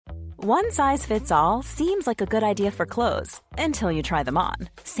One size fits all seems like a good idea for clothes until you try them on.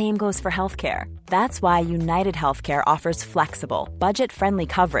 Same goes for healthcare. That's why United Healthcare offers flexible, budget-friendly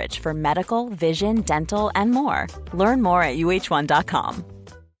coverage for medical, vision, dental, and more. Learn more at uh1.com.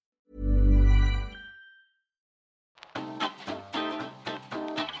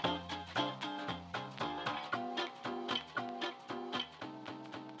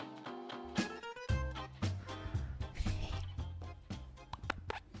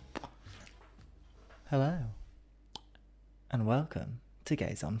 Hello, and welcome to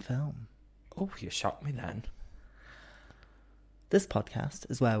Gays on Film. Oh, you shocked me then. This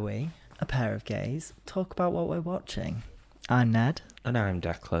podcast is where we, a pair of gays, talk about what we're watching. I'm Ned. And I'm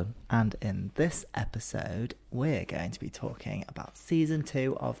Declan. And in this episode, we're going to be talking about Season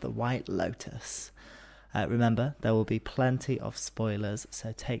 2 of The White Lotus. Remember, there will be plenty of spoilers,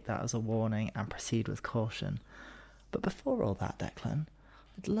 so take that as a warning and proceed with caution. But before all that, Declan,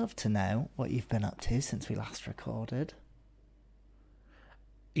 I'd love to know what you've been up to since we last recorded.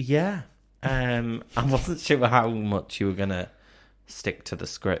 Yeah. I wasn't sure how much you were going to stick to the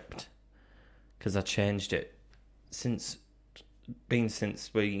script, because I changed it since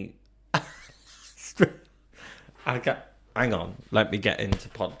we... Hang on, let me get into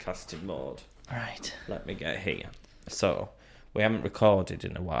podcasting mode. Right. Let me get here. So, we haven't recorded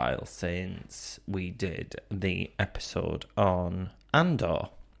in a while since we did the episode on Andor,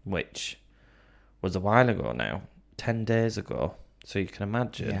 which was a while ago now, 10 days ago. So you can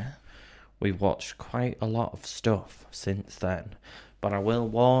imagine we've watched quite a lot of stuff since then. But I will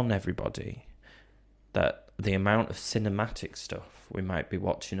warn everybody that the amount of cinematic stuff we might be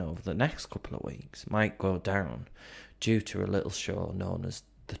watching over the next couple of weeks might go down due to a little show known as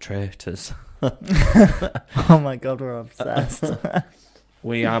The Traitors. Oh my god, we're obsessed.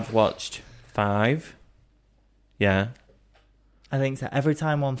 We have watched 5. Yeah. I think so. Every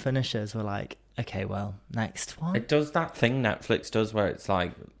time one finishes, we're like, okay, well, next one. It does that thing Netflix does where it's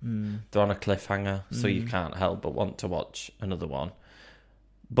like they're on a cliffhanger, so you can't help but want to watch another one.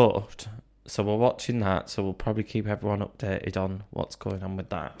 But, so we're watching that, so we'll probably keep everyone updated on what's going on with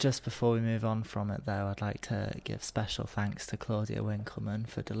that. Just before we move on from it, though, I'd like to give special thanks to Claudia Winkleman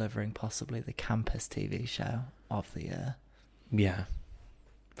for delivering possibly the campus TV show of the year. Yeah,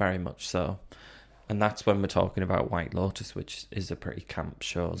 very much so. And that's when we're talking about White Lotus, which is a pretty camp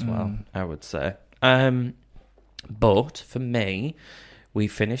show as well, I would say. But for me, we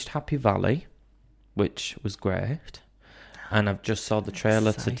finished Happy Valley, which was great. And I've just saw the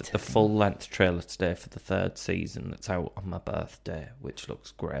trailer, the full-length trailer today for the 3rd season that's out on my birthday, which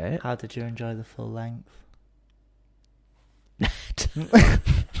looks great. How did you enjoy the full length?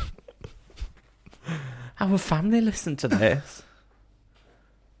 Our family listened to this.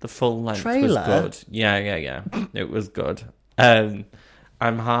 The full length trailer? Was good. Yeah. It was good. I'm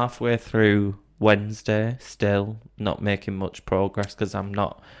halfway through Wednesday, still not making much progress because I'm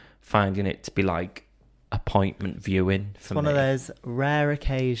not finding it to be like appointment viewing for me. It's one of those rare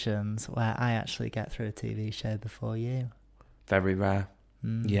occasions where I actually get through a TV show before you. Very rare.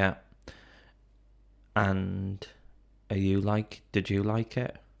 Yeah. And did you like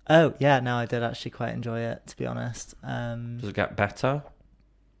it? Oh, yeah, no, I did actually quite enjoy it, to be honest. Does it get better?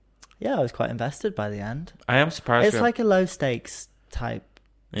 Yeah, I was quite invested by the end. I am surprised. It's like a low stakes type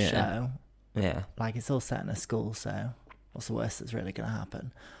show. Yeah. Like, it's all set in a school, so what's the worst that's really going to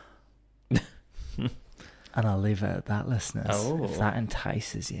happen? And I'll leave it at that, listeners, if that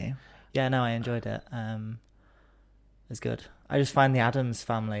entices you. Yeah, no, I enjoyed it. It's good. I just find the Addams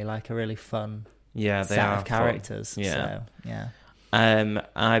family like a really fun set of characters. Fun. Yeah. So, yeah.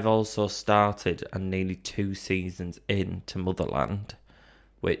 I've also started and nearly 2 seasons into Motherland,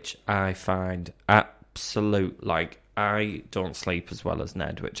 which I find absolute, like, I don't sleep as well as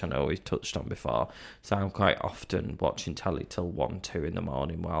Ned, which I know we've touched on before, so I'm quite often watching telly till 1, 2 in the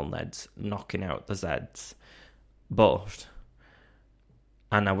morning while Ned's knocking out the Zeds.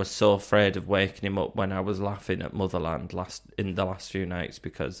 And I was so afraid of waking him up when I was laughing at Motherland in the last few nights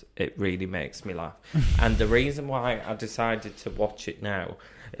because it really makes me laugh. And the reason why I decided to watch it now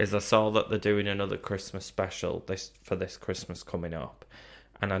is I saw that they're doing another Christmas special for this Christmas coming up.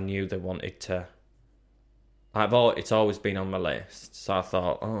 And I knew they wanted to... It's always been on my list. So I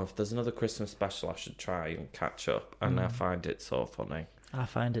thought, if there's another Christmas special, I should try and catch up. And I find it so funny. I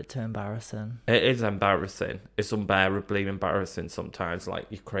find it too embarrassing. It is embarrassing. It's unbearably embarrassing sometimes, like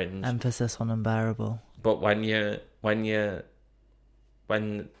you cringe. Emphasis on unbearable. But when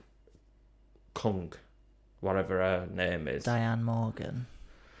Kung, whatever her name is, Diane Morgan,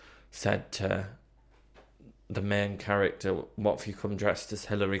 said to the main character, "What have you come dressed as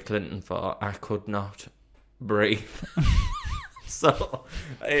Hillary Clinton for?" I could not breathe. So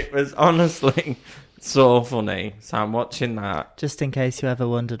it was honestly so funny. So I'm watching that. Just in case you ever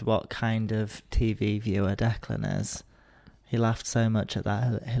wondered what kind of TV viewer Declan is, he laughed so much at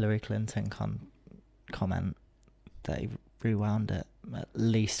that Hillary Clinton comment that he rewound it at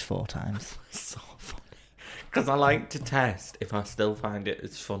least 4 times. So funny. Because I like to test if I still find it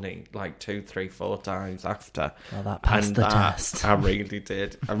as funny, like 2, 3, 4 times after. Well, that passed the test. I really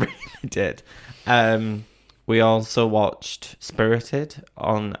did. I really did. We also watched Spirited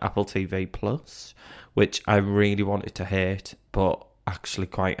on Apple TV Plus, which I really wanted to hate, but actually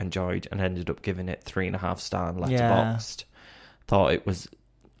quite enjoyed and ended up giving it 3.5 star on Letterboxd. Thought it was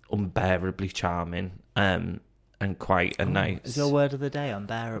unbearably charming. And quite a nice... Is your word of the day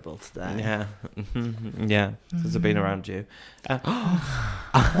unbearable today? Yeah. Yeah, because I've been around you.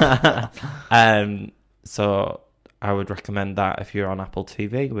 So I would recommend that if you're on Apple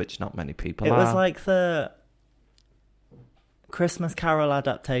TV, which not many people are. It was like the Christmas Carol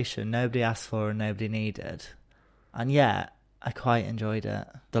adaptation nobody asked for and nobody needed. And yet, I quite enjoyed it.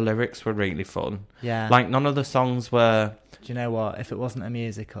 The lyrics were really fun. Yeah. Like, none of the songs were... Do you know what? If it wasn't a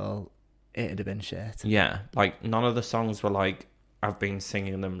musical... it'd have been shit. Yeah, like none of the songs were like I've been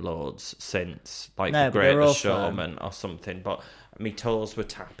singing them loads since, like No, The Greatest Showman or something. But my toes were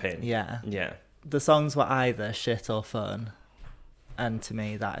tapping. Yeah, yeah. The songs were either shit or fun, and to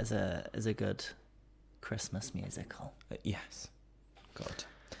me that is a good Christmas musical. Yes, good.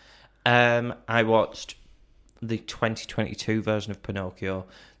 I watched the 2022 version of Pinocchio.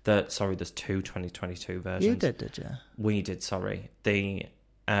 There's 2 2022 versions. You did you? We did. Sorry, the.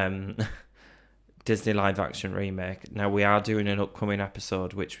 Disney live action remake. Now we are doing an upcoming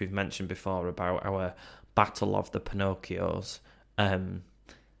episode which we've mentioned before about our battle of the Pinocchios.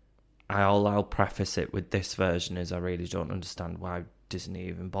 I'll preface it with this version is I really don't understand why Disney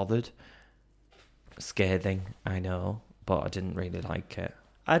even bothered. Scathing, I know, but I didn't really like it.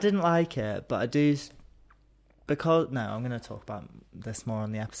 I didn't like it, but I do I'm going to talk about this more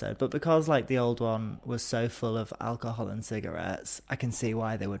on the episode, but because like the old one was so full of alcohol and cigarettes, I can see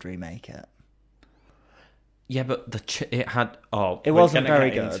why they would remake it. Yeah, but it had... Oh, it wasn't very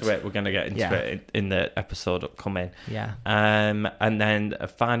good. We're going to get into it in the episode upcoming. Yeah. And then a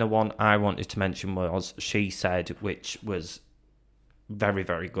final one I wanted to mention was She Said, which was very,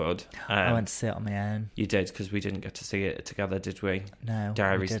 very good. I went to see it on my own. You did, because we didn't get to see it together, did we? No,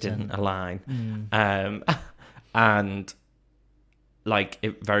 Diaries didn't align. Mm. And like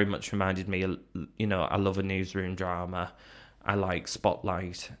it very much reminded me, you know, I love a newsroom drama. I like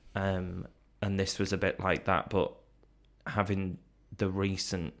Spotlight, and this was a bit like that, but having the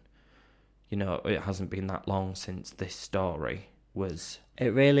recent, you know, it hasn't been that long since this story was.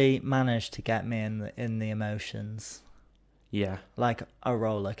 It really managed to get me in the emotions. Yeah. Like a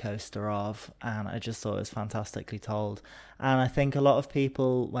roller coaster of, and I just thought it was fantastically told. And I think a lot of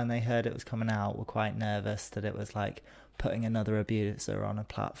people, when they heard it was coming out, were quite nervous that it was like putting another abuser on a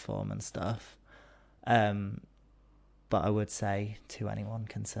platform and stuff. But I would say to anyone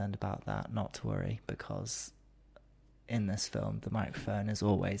concerned about that, not to worry, because in this film, the microphone is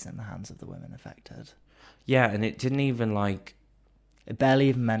always in the hands of the women affected. Yeah, and it didn't even like... It barely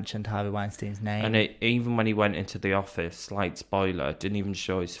even mentioned Harvey Weinstein's name. And it, even when he went into the office, slight spoiler, didn't even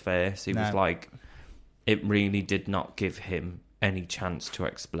show his face. He was like... It really did not give him any chance to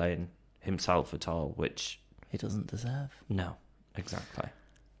explain himself at all, which... He doesn't deserve. No, exactly.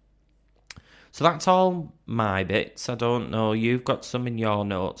 So that's all my bits. I don't know. You've got some in your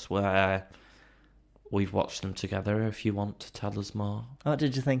notes where we've watched them together, if you want to tell us more. What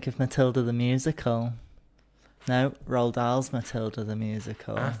did you think of Matilda the musical? No, Roald Dahl's Matilda the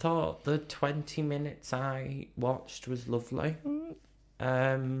musical. I thought the 20 minutes I watched was lovely.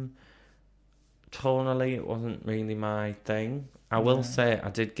 Tonally, it wasn't really my thing. I will say I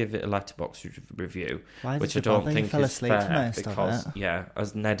did give it a Letterboxd review, which I don't think is fair because,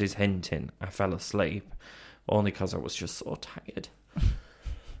 as Ned is hinting, I fell asleep only because I was just so tired.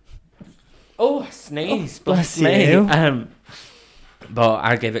 I sneezed. Bless you. But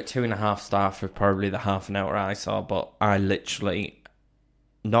I gave it 2.5 stars for probably the half an hour I saw, but I literally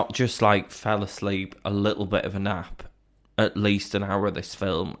not just like fell asleep, a little bit of a nap, at least an hour of this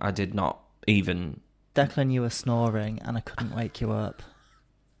film. I did not even... Declan, you were snoring and I couldn't wake you up.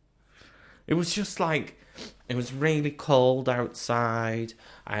 It was just like, it was really cold outside.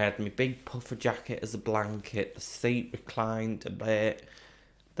 I had my big puffer jacket as a blanket. The seat reclined a bit.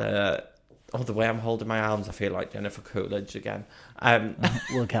 The way I'm holding my arms, I feel like Jennifer Coolidge again.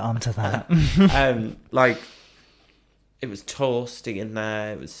 We'll get on to that. Like, it was toasty in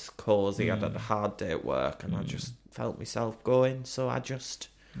there. It was cosy. I'd had a hard day at work and I just felt myself going. So I just...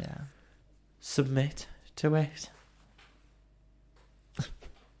 Yeah. submit to it.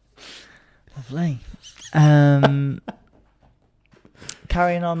 Lovely.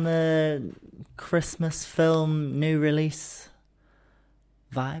 Carrying on the Christmas film new release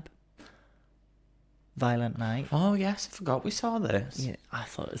vibe. Violent Night. Oh, yes, I forgot we saw this. Yeah, I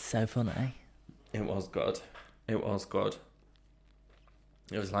thought it was so funny. It was good. It was good.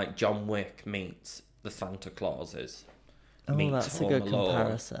 It was like John Wick meets the Santa Clauses. Oh, meets that's a Home good Alone.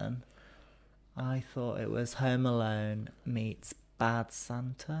 comparison. I thought it was Home Alone meets Bad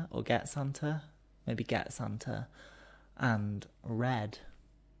Santa, or Get Santa. Maybe Get Santa. And Red.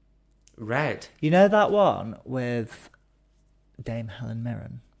 Red? You know that one with Dame Helen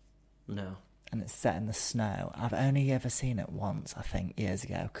Mirren? No. And it's set in the snow. I've only ever seen it once, I think, years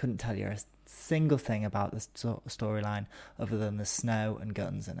ago. Couldn't tell you a single thing about the storyline other than the snow and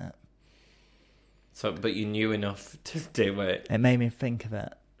guns in it. So, but you knew enough to do it. It made me think of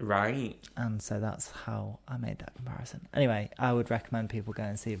it. Right. And so that's how I made that comparison. Anyway, I would recommend people go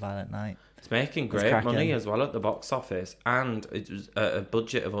and see Violent Night. It's making great money as well at the box office. And it was at a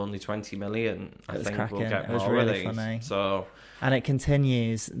budget of only 20 million. I think cracking. we'll get It was more really of these. funny. So... And it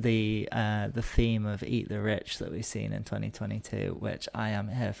continues the theme of Eat the Rich that we've seen in 2022, which I am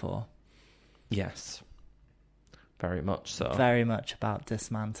here for. Yes. Very much so. Very much about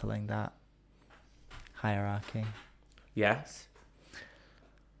dismantling that hierarchy. Yes.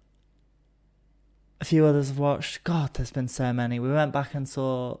 A few others I've watched. God, there's been so many. We went back and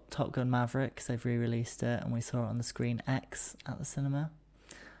saw Top Gun Maverick because they've re-released it, and we saw it on the Screen X at the cinema.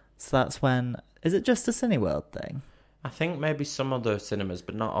 So that's when... Is it just a Cineworld thing? I think maybe some other cinemas,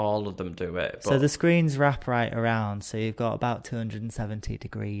 but not all of them do it. But... So the screens wrap right around, so you've got about 270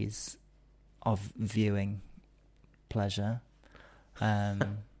 degrees of viewing pleasure. Oh,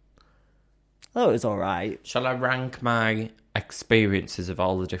 it was all right. Shall I rank my experiences of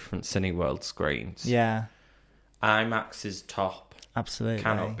all the different Cineworld screens? Yeah. IMAX is top. Absolutely.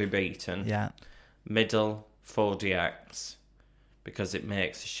 Cannot be beaten. Yeah. Middle, 4DX, because it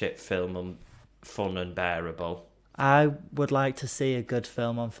makes a shit film fun and bearable. I would like to see a good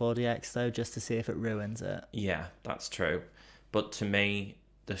film on 4DX, though, just to see if it ruins it. Yeah, that's true. But to me,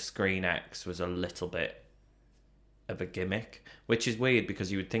 the Screen X was a little bit of a gimmick, which is weird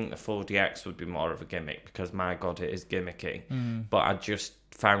because you would think the 4DX would be more of a gimmick because, my God, it is gimmicky. But I just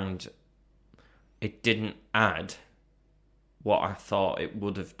found it didn't add what I thought it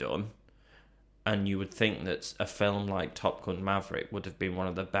would have done. And you would think that a film like Top Gun Maverick would have been one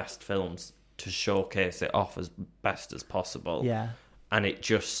of the best films to showcase it off as best as possible. Yeah. And it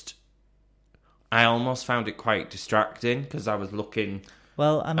just... I almost found it quite distracting because I was looking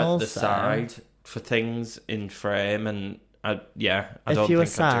and at also, the side for things in frame, and I don't think I'd do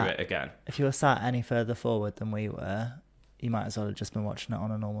it again. If you were sat any further forward than we were, you might as well have just been watching it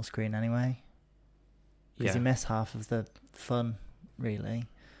on a normal screen anyway. Because you miss half of the fun, really.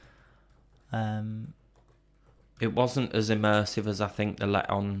 It wasn't as immersive as I think the let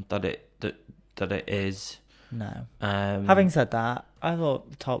on that it is. No. Having said that, I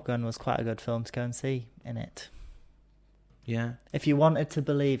thought Top Gun was quite a good film to go and see in it. Yeah. If you wanted to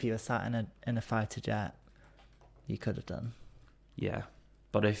believe you were sat in a fighter jet, you could have done. Yeah.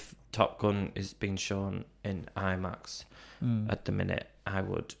 But if Top Gun is being shown in IMAX at the minute, I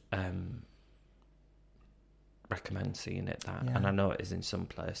would recommend seeing it. And I know it is in some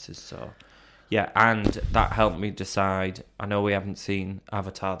places, so... Yeah, and that helped me decide. I know we haven't seen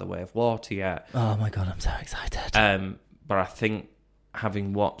Avatar: The Way of Water yet. Oh my God, I'm so excited. But I think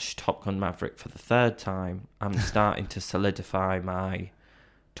having watched Top Gun Maverick for the third time, I'm starting to solidify my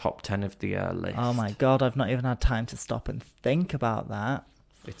top 10 of the year list. Oh my God, I've not even had time to stop and think about that.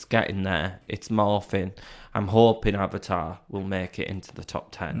 It's getting there. It's morphing. I'm hoping Avatar will make it into the top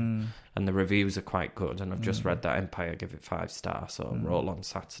 10. And the reviews are quite good. And I've just read that Empire give it 5 stars, so roll on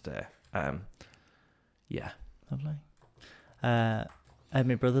Saturday. Yeah. Lovely. I had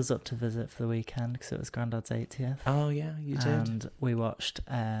my brothers up to visit for the weekend because it was Grandad's 80th. Oh, yeah, you did. And we watched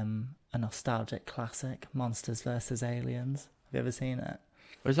a nostalgic classic, Monsters vs. Aliens. Have you ever seen it?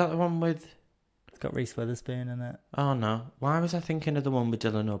 Was that the one with... It's got Reese Witherspoon in it. Oh, no. Why was I thinking of the one with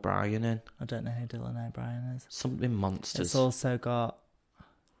Dylan O'Brien in? I don't know who Dylan O'Brien is. Something Monsters. It's also got...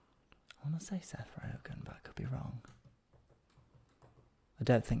 I want to say Seth Rogen, but I could be wrong. I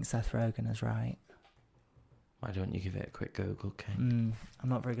don't think Seth Rogen is right. Why don't you give it a quick Google, King? I'm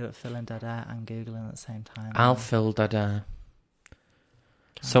not very good at filling dead air and Googling at the same time. I'll fill dead air.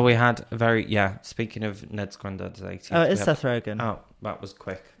 So we had a very... Yeah, speaking of Ned's Granddad's 80th... Oh, it is Seth Rogen. Oh, that was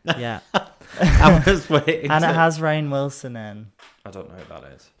quick. Yeah. I was waiting. And it has Rainn Wilson in. I don't know who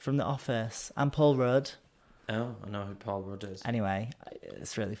that is. From The Office. And Paul Rudd. Oh, I know who Paul Rudd is. Anyway,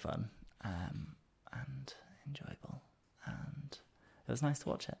 it's really fun. And enjoyable. And it was nice to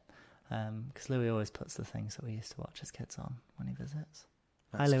watch it. Because Louis always puts the things that we used to watch as kids on when he visits.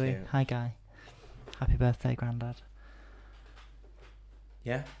 That's Hi, Louis. cute. Hi, Guy. Happy birthday, Grandad.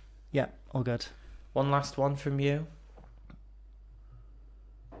 Yeah. Yeah, all good. One last one from you.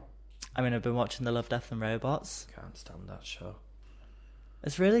 I mean, I've been watching The Love, Death and Robots. Can't stand that show.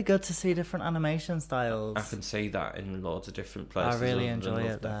 It's really good to see different animation styles. I can see that in loads of different places. I really other than enjoy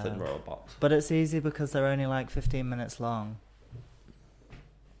Love, it Death there. and Robots. But it's easy because they're only like 15 minutes long.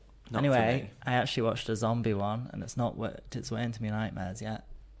 Not Anyway, for me. I actually watched a zombie one, and it's not worked its way into my nightmares yet.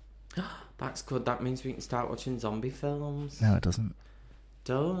 That's good. That means we can start watching zombie films. No, it doesn't.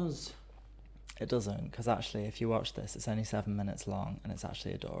 Does. It doesn't, because actually, if you watch this, it's only 7 minutes long, and it's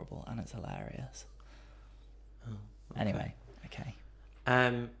actually adorable, and it's hilarious. Oh, okay. Anyway, okay.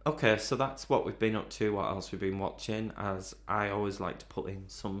 Okay, so that's what we've been up to. What else we've been watching? As I always like to put in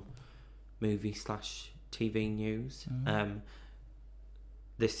some movie/TV news.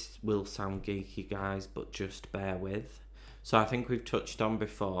 This will sound geeky, guys, but just bear with. So I think we've touched on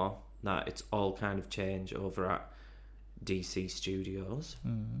before that it's all kind of changed over at DC Studios,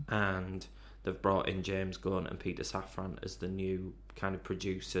 and they've brought in James Gunn and Peter Safran as the new kind of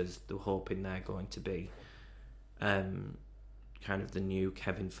producers. They're hoping they're going to be kind of the new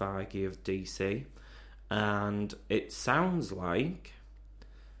Kevin Feige of DC, and it sounds like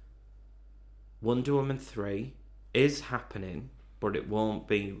Wonder Woman 3 is happening, but it won't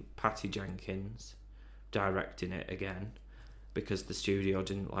be Patty Jenkins directing it again because the studio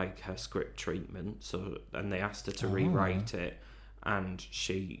didn't like her script treatment, and they asked her to rewrite it, and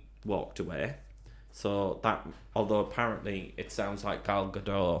she walked away. So that, although apparently it sounds like Gal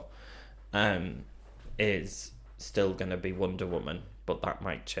Gadot is still going to be Wonder Woman, but that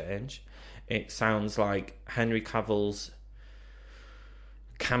might change. It sounds like Henry Cavill's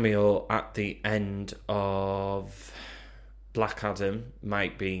cameo at the end of Black Adam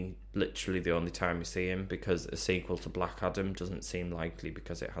might be literally the only time we see him, because a sequel to Black Adam doesn't seem likely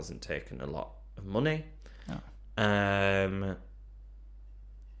because it hasn't taken a lot of money.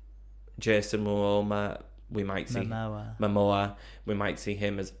 Jason Momoa, we might see Momoa. We might see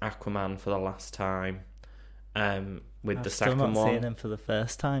him as Aquaman for the last time. With the second one, I've still not seen him for the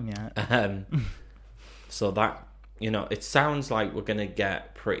first time yet. So that, it sounds like we're going to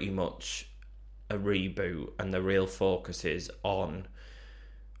get pretty much a reboot, and the real focus is on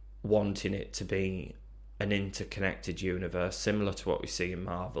wanting it to be an interconnected universe, similar to what we see in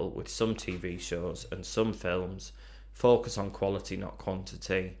Marvel, with some TV shows and some films, focus on quality, not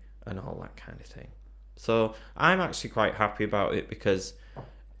quantity, and all that kind of thing. So I'm actually quite happy about it, because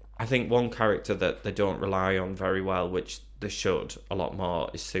I think one character that they don't rely on very well, which they should a lot more,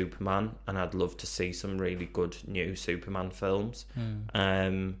 is Superman, and I'd love to see some really good new Superman films.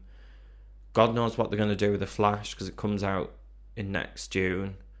 God knows what they're going to do with The Flash, because it comes out next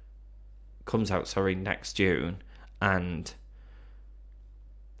June, and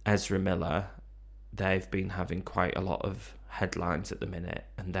Ezra Miller, they've been having quite a lot of headlines at the minute,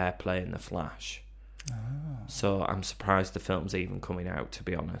 and they're playing The Flash. So I'm surprised the film's even coming out, to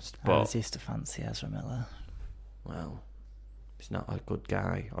be honest. But I always used to fancy Ezra Miller. Well, he's not a good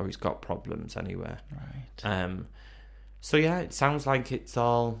guy, or he's got problems anyway. Right. So yeah, it sounds like it's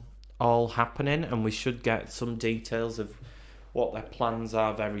all happening, and we should get some details of what their plans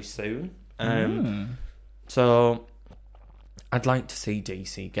are very soon. So I'd like to see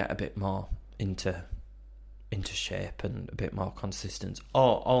DC get a bit more into shape and a bit more consistent.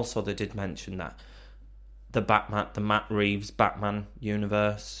 Also, they did mention that the Matt Reeves Batman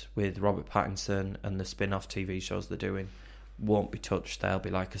universe with Robert Pattinson and the spin-off TV shows they're doing won't be touched. They'll be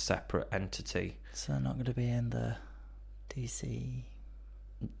like a separate entity. So they're not going to be in the DC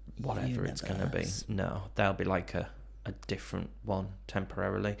whatever universe. It's going to be. No, they'll be like a different one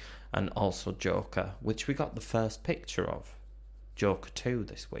temporarily. And also Joker, which we got the first picture of. Joker 2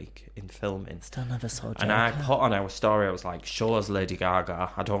 this week in filming. Still never saw Joker. And I put on our story, I was like, show us Lady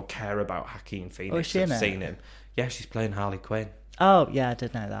Gaga. I don't care about Joaquin Phoenix. I've seen him. Yeah, she's playing Harley Quinn. Oh, yeah, I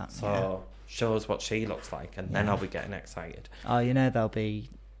did know that. So show us what she looks like, and then I'll be getting excited. Oh, they'll be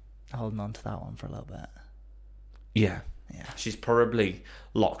holding on to that one for a little bit. Yeah. Yeah. She's probably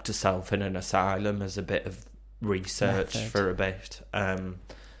locked herself in an asylum as a bit of research for a bit.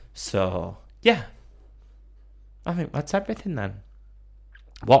 So, yeah. I think that's everything then.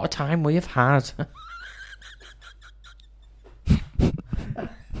 What a time we have had.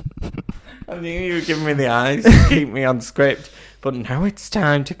 I knew you were giving me the eyes to keep me on script. But now it's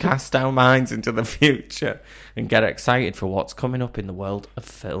time to cast our minds into the future and get excited for what's coming up in the world of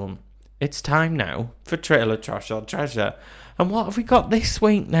film. It's time now for Trailer Trash or Treasure. And what have we got this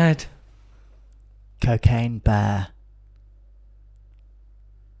week, Ned? Cocaine Bear.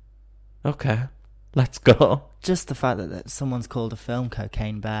 Okay, let's go. Just the fact that someone's called a film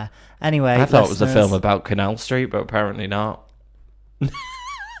Cocaine Bear. Anyway, I thought it was a listeners, film about Canal Street, but apparently not.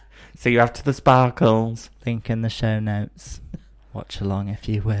 See you after the sparkles. Link in the show notes. Watch along if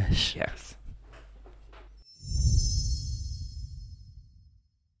you wish. Yes.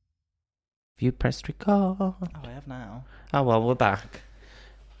 Have you pressed record? Oh, I have now. Oh, well, we're back.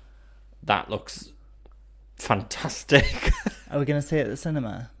 That looks fantastic. Are we going to see it at the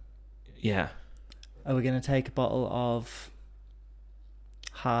cinema? Yeah. Are we going to take a bottle of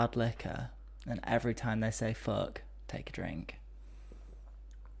hard liquor and every time they say fuck, take a drink?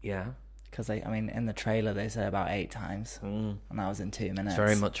 Yeah. Because, in the trailer they say about 8 times. And that was in 2 minutes. It's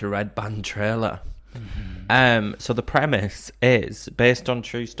very much a red band trailer. Mm-hmm. So the premise is, based on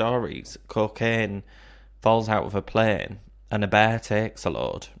true stories, cocaine falls out of a plane and a bear takes a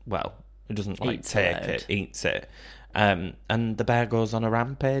load. Well, it doesn't eats it. And the bear goes on a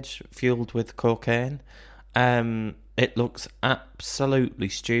rampage fueled with cocaine. It looks absolutely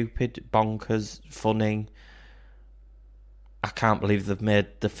stupid, bonkers, funny. I can't believe they've made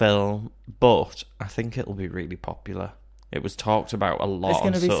the film, but I think it'll be really popular. It was talked about a lot. It's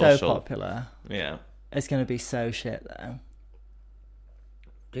going to be social. so popular. Yeah. It's going to be so shit, though.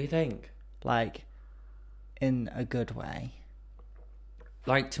 Do you think? Like, in a good way.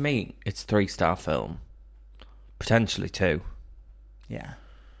 Like, to me, it's a 3-star film. Potentially 2. Yeah.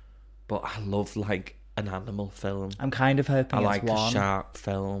 But I love, like, an animal film. I'm kind of hoping I it's like one. a shark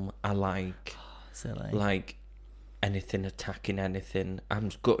film. I like... Silly. Like... anything attacking anything.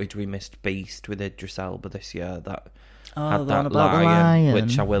 I'm gutted we missed Beast with Idris Elba this year. That had that lion,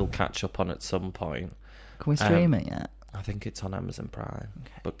 which I will catch up on at some point. Can we stream it yet? I think it's on Amazon Prime.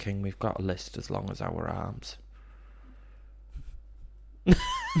 Okay. But King, we've got a list as long as our arms.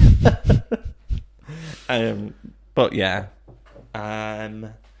 But yeah.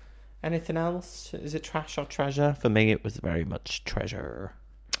 Anything else? Is it trash or treasure? For me, it was very much treasure.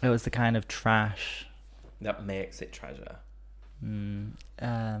 It was the kind of trash that makes it treasure. I'm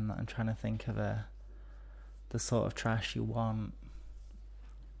trying to think of the sort of trash you want.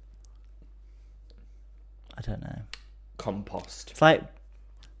 I don't know. Compost. It's like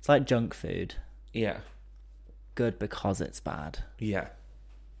junk food. Yeah. Good because it's bad. Yeah.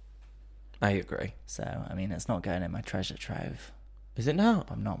 I agree. So, it's not going in my treasure trove. Is it not?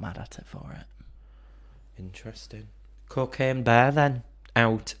 I'm not mad at it for it. Interesting. Cocaine Bear then,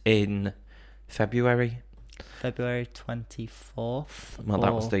 out in February 24th. Well,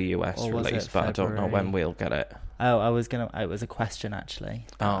 that was the US release, but I don't know when we'll get it. Oh, it was a question actually.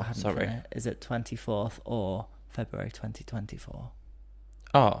 Oh, sorry. Is it 24th or February 2024?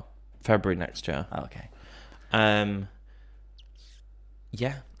 Oh, February next year. Oh, okay.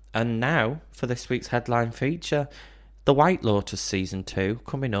 Yeah. And now for this week's headline feature, The White Lotus Season 2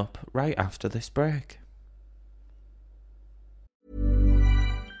 coming up right after this break.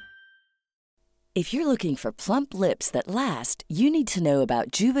 If you're looking for plump lips that last, you need to know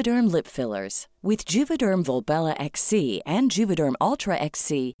about Juvederm lip fillers. With Juvederm Volbella XC and Juvederm Ultra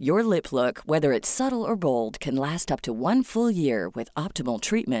XC, your lip look, whether it's subtle or bold, can last up to 1 full year with optimal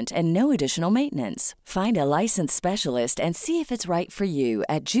treatment and no additional maintenance. Find a licensed specialist and see if it's right for you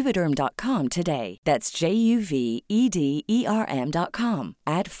at Juvederm.com today. That's JUVEDERM.com.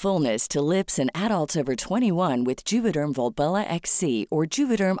 Add fullness to lips in adults over 21 with Juvederm Volbella XC or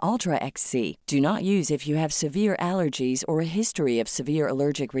Juvederm Ultra XC. Do not use if you have severe allergies or a history of severe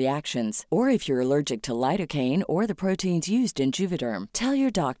allergic reactions, or if you're allergic to lidocaine or the proteins used in Juvederm. Tell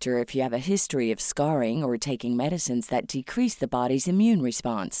your doctor if you have a history of scarring or taking medicines that decrease the body's immune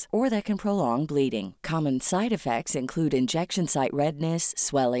response or that can prolong bleeding. Common side effects include injection site redness,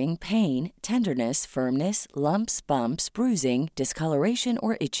 swelling, pain, tenderness, firmness, lumps, bumps, bruising, discoloration,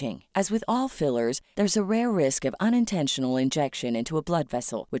 or itching. As with all fillers, there's a rare risk of unintentional injection into a blood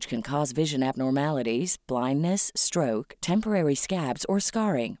vessel, which can cause vision abnormalities, blindness, stroke, temporary scabs, or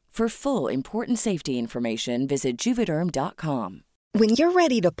scarring. For full important safety information, visit Juvederm.com. When you're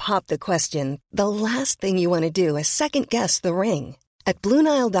ready to pop the question, the last thing you want to do is second-guess the ring. At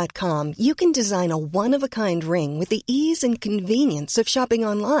BlueNile.com, you can design a one-of-a-kind ring with the ease and convenience of shopping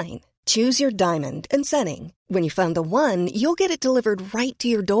online. Choose your diamond and setting. When you find the one, you'll get it delivered right to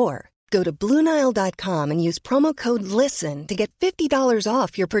your door. Go to BlueNile.com and use promo code LISTEN to get $50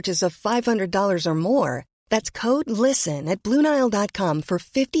 off your purchase of $500 or more. That's code LISTEN at BlueNile.com for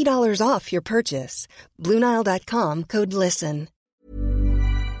 $50 off your purchase. BlueNile.com, code LISTEN.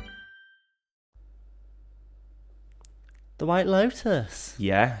 The White Lotus.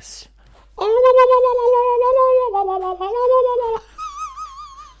 Yes.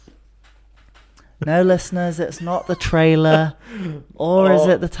 No, listeners, it's not the trailer, or is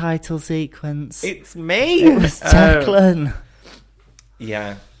it the title sequence? It's me. It was Declan.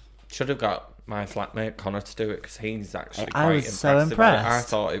 Yeah, should have got my flatmate Connor to do it because he's actually quite I was so impressed. I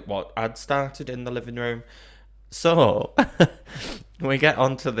thought I'd started in the living room. So we get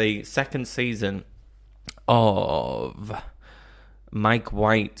on to the second season of Mike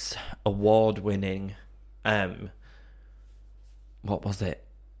White's award-winning, what was it?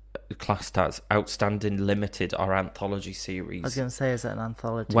 Classed as outstanding limited or anthology series. I was going to say, is it an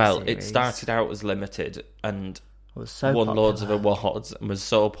anthology series? It started out as limited and was so won popular. loads of awards and was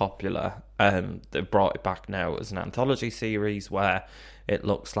so popular. They brought it back now as an anthology series where it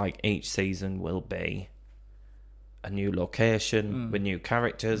looks like each season will be a new location with new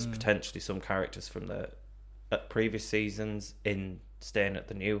characters, potentially some characters from the previous seasons staying at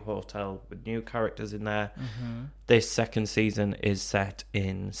the new hotel with new characters in there. This second season is set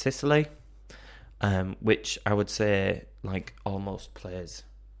in Sicily, which I would say like almost plays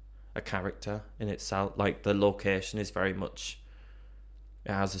a character in itself. Like the location is very much,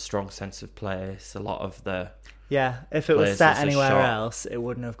 it has a strong sense of place. A lot of the if it was set places are anywhere shot. else, it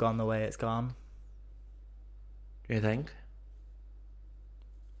wouldn't have gone the way it's gone. You think?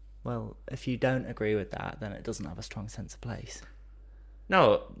 Well, if you don't agree with that, then it doesn't have a strong sense of place.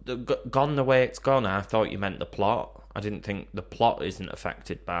 No, gone the way it's gone. I thought you meant the plot. I didn't think the plot isn't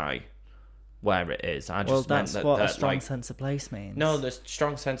affected by where it is. I just meant that's what a that strong like, sense of place means. no, the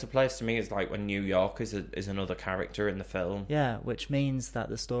strong sense of place to me is like when New York is another character in the film. Yeah, which means that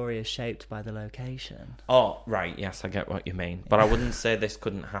the story is shaped by the location. Oh, right, yes, I get what you mean. But I wouldn't say this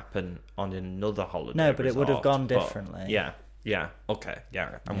couldn't happen on another holiday. No, but it would have resort, gone but differently. Yeah, okay,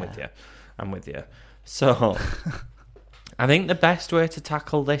 yeah, I'm with you. So, I think the best way to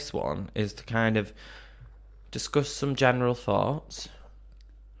tackle this one is to kind of discuss some general thoughts,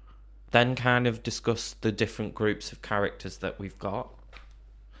 then kind of discuss the different groups of characters that we've got,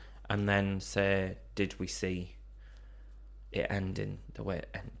 and then say, did we see it ending the way it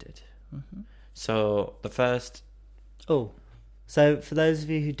ended? So, the first... Oh, so for those of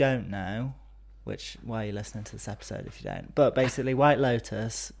you who don't know, why are you listening to this episode if you don't? But basically, White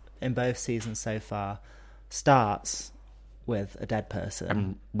Lotus, in both seasons so far, starts with a dead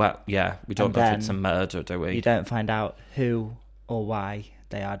person. Well, yeah, we don't know if it's a murder, do we? You don't find out who or why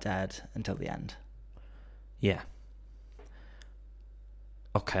they are dead until the end. Yeah.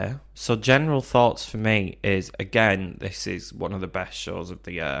 Okay, so general thoughts for me is, again, this is one of the best shows of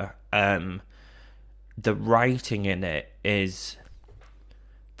the year. The writing in it is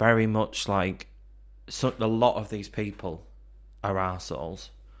very much like, a lot of these people are arseholes,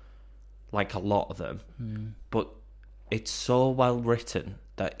 like a lot of them, but it's so well written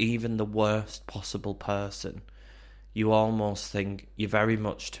that even the worst possible person, you almost think you're very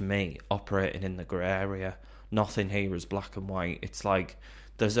much, to me, operating in the grey area. Nothing here is black and white. It's like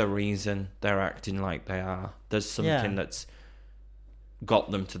there's a reason they're acting like they are. There's something that's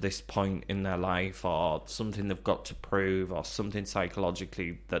got them to this point in their life, or something they've got to prove, or something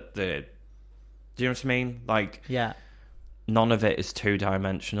psychologically that they... Do you know what I mean? Like, yeah, none of it is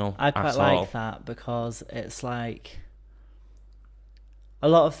two-dimensional. I quite like that, because it's like a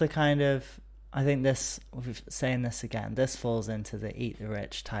lot of the kind of... I think this, saying this again, this falls into the Eat the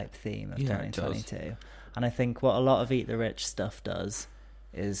Rich type theme of 2022. And I think what a lot of Eat the Rich stuff does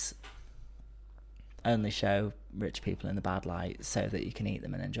is only show rich people in the bad light so that you can eat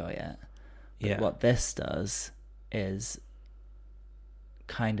them and enjoy it. But what this does is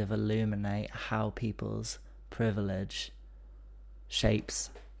kind of illuminate how people's privilege shapes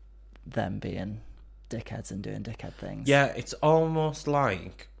them being dickheads and doing dickhead things. Yeah, it's almost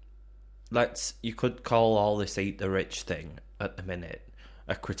like... you could call all this Eat the Rich thing at the minute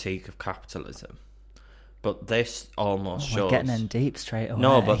a critique of capitalism. But this almost shows... We're getting in deep straight away.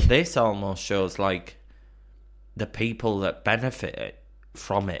 No, but this almost shows, like, the people that benefit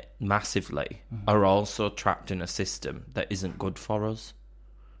from it massively are also trapped in a system that isn't good for us.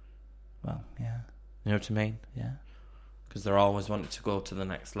 Well, yeah. You know what I mean? Yeah. Because they're always wanting to go to the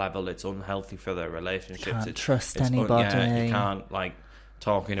next level. It's unhealthy for their relationships. Can't trust anybody. You can't, like...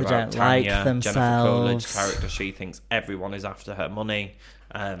 Talking they about don't Tanya, like themselves. Jennifer Coolidge's character, she thinks everyone is after her money.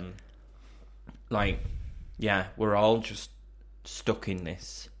 We're all just stuck in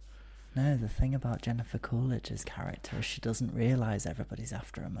this. No, the thing about Jennifer Coolidge's character is she doesn't realise everybody's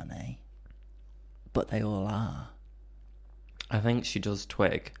after her money. But they all are. I think she does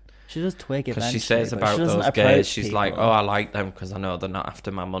twig. She does twig eventually. Because she says about those gays, she's like, oh, I like them because I know they're not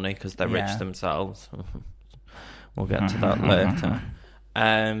after my money because they're rich themselves. We'll get to that later.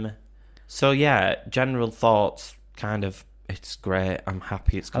 So yeah, general thoughts kind of It's great. I'm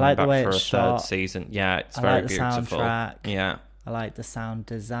happy it's I coming like the back way for a it's shot. third season. Yeah, it's I very like the beautiful. soundtrack. Yeah. I like the sound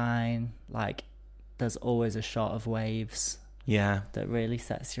design. Like, there's always a shot of waves Yeah. that really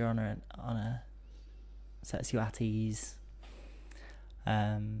sets you sets you at ease.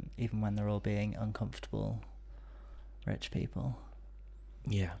 Even when they're all being uncomfortable rich people.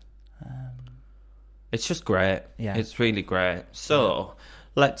 Yeah. It's just great. Yeah. It's really great. So,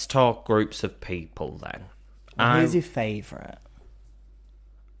 let's talk groups of people then. Who's your favourite?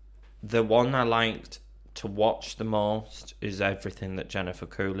 The one I liked to watch the most is everything that Jennifer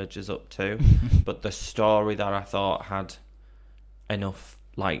Coolidge is up to. But the story that I thought had enough,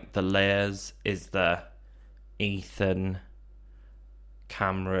 like, the layers is the Ethan,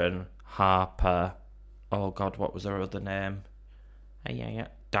 Cameron, Harper, oh God, what was her other name?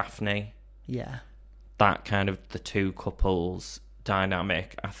 Daphne. Yeah. That kind of the two couples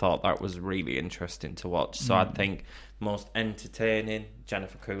dynamic, I thought that was really interesting to watch. So I think most entertaining,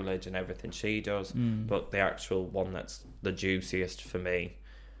 Jennifer Coolidge and everything she does, but the actual one that's the juiciest for me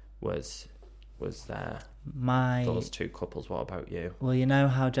was those two couples. What about you? Well, you know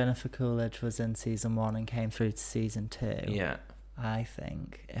how Jennifer Coolidge was in season 1 and came through to season 2? Yeah. I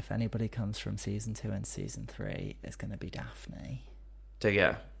think if anybody comes from season 2 and season 3, it's going to be Daphne. Do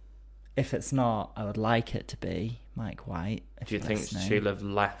you? If it's not, I would like it to be Mike White. Do you think she'll have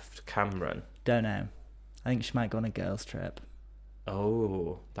left Cameron? Don't know. I think she might go on a girls' trip.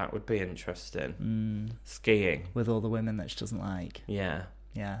 Oh, that would be interesting. Skiing. With all the women that she doesn't like. Yeah.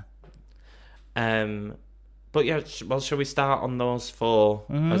 Yeah. But yeah, well, shall we start on those 4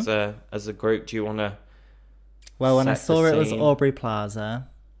 as a group? Do you want to? Well, when I saw it was Aubrey Plaza,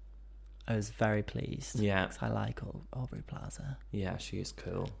 I was very pleased. Yeah. Because I like Aubrey Plaza. Yeah, she is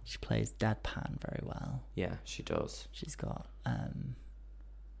cool. She plays deadpan very well. Yeah, she does. She's got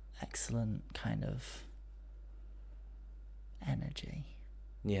excellent kind of energy.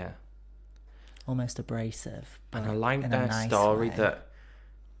 Yeah. Almost abrasive. And I like their story that,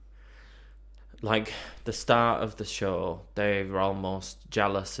 like, the start of the show, they were almost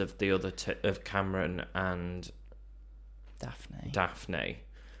jealous of the other of Cameron and Daphne.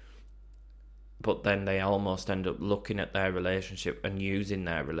 But then they almost end up looking at their relationship and using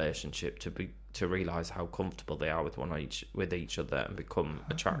their relationship to realise how comfortable they are with each other and become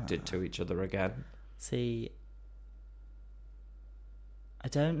attracted to each other again. See, I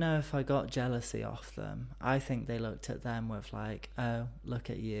don't know if I got jealousy off them. I think they looked at them with like, oh, look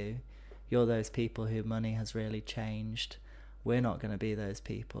at you. You're those people who money has really changed. We're not going to be those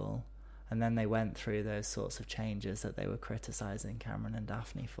people. And then they went through those sorts of changes that they were criticising Cameron and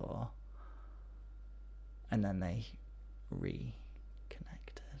Daphne for. And then they reconnected.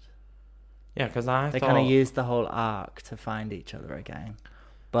 Yeah, because they kind of used the whole arc to find each other again.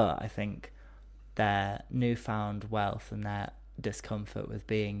 But I think their newfound wealth and their discomfort with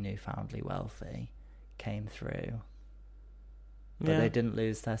being newfoundly wealthy came through. But they didn't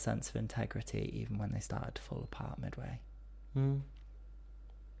lose their sense of integrity even when they started to fall apart midway.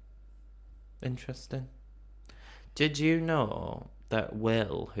 Interesting. Did you know that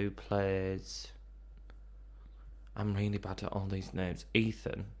Will, who plays... I'm really bad at all these names.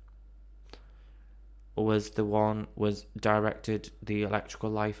 Ethan was directed The Electrical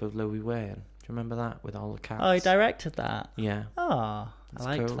Life of Louis Wayne. Do you remember that with all the cats? Oh, he directed that? Yeah. Oh, I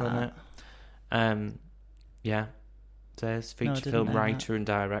liked cool, that. Isn't it? Yeah. There's feature film writer and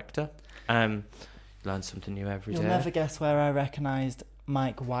director. Learn something new every day. You'll never guess where I recognised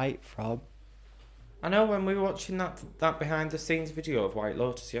Mike White from. I know when we were watching that behind the scenes video of White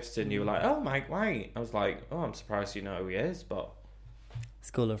Lotus yesterday, and you were like, "Oh, Mike White." I was like, "Oh, I'm surprised you know who he is." But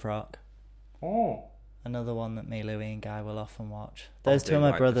School of Rock. Oh, another one that me, Louis, and Guy will often watch. Those two are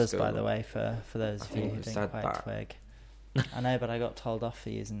my brothers, by the way. For those of you who didn't quite twig. I know, but I got told off for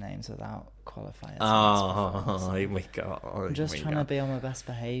using names without qualifiers. Oh, here we go. I'm just trying to be on my best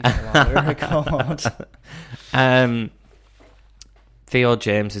behaviour while we record. Theo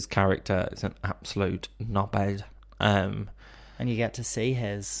James's character is an absolute knobhead. And you get to see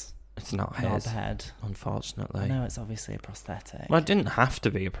his. It's not his knobhead, unfortunately. No, it's obviously a prosthetic. Well, it didn't have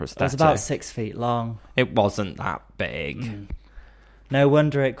to be a prosthetic. It was about 6 feet long. It wasn't that big. No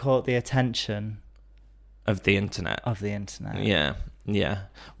wonder it caught the attention of the internet. Yeah.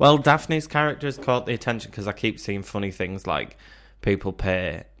 Well, Daphne's character has caught the attention because I keep seeing funny things like people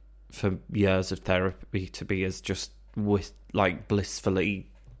pay for years of therapy to be as just with like blissfully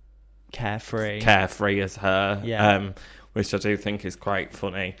carefree as her. Yeah. Which I do think is quite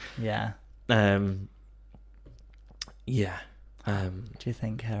funny. Yeah. Yeah. Do you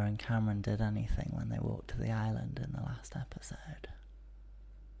think her and Cameron did anything when they walked to the island in the last episode?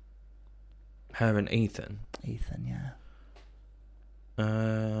 Her and Ethan? Ethan, yeah.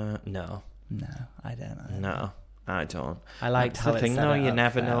 No. No, I don't know. No, I don't. I liked That's how the it thing, said though. it You up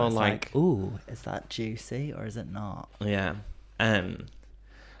never there. know. It's Like, ooh, is that juicy or is it not? yeah.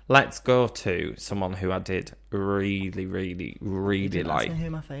 Let's go to someone who I did really, really, You really didn't like. ask me who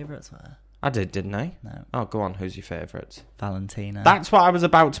my favourites were. I did, didn't I? No, Oh, go on. Who's your favourites? Valentina. That's what I was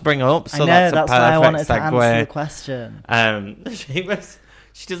about to bring up. So I know, that's a that's why I perfect wanted to segue. answer the question.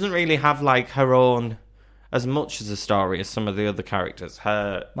 She doesn't really have like her own as much as a story as some of the other characters.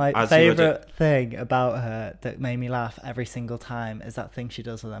 My as favourite thing about her that made me laugh every single time is that thing she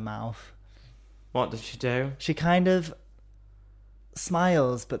does with her mouth. What does she do? She kind of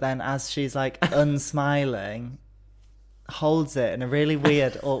smiles, but then as she's like unsmiling, holds it in a really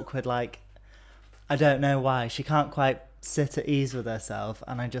weird, awkward, like, I don't know why. She can't quite sit at ease with herself,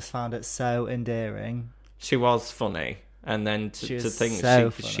 and I just found it so endearing. She was funny. And then to think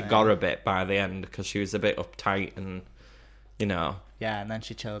so she funny. got a bit by the end because she was a bit uptight and, you know. Yeah, and then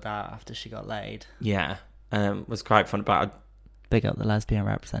she chilled out after she got laid. Yeah. Was quite fun. But Big up the lesbian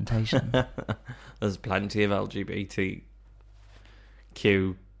representation. there's plenty of LGBTQ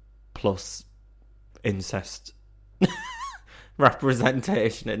plus incest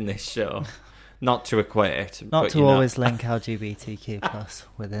representation in this show. Not to equate. Not but, to always link LGBTQ plus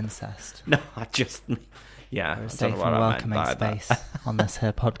with incest. No, I just... Yeah, We're a I safe don't know and what welcoming I meant by space on this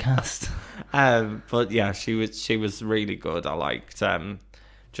here podcast. But yeah, she was really good. I liked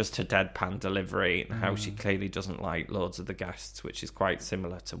just her deadpan delivery and how she clearly doesn't like loads of the guests, which is quite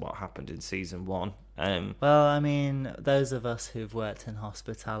similar to what happened in season 1. Well, I mean, those of us who've worked in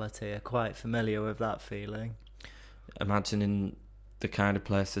hospitality are quite familiar with that feeling. Imagine in the kind of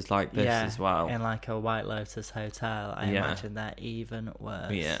places like this as well. In like a White Lotus hotel, I imagine they're even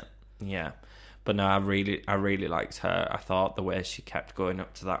worse. Yeah. But no, I really liked her. I thought the way she kept going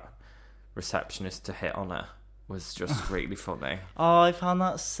up to that receptionist to hit on her was just really funny. Oh, I found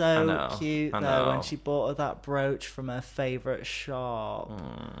that so cute, I though, know. when she bought her that brooch from her favourite shop.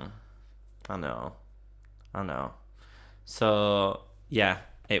 I know. So, yeah,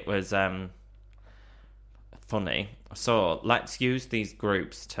 it was funny. So, let's use these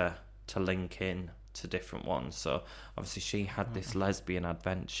groups to link in to different ones. So, obviously, she had this lesbian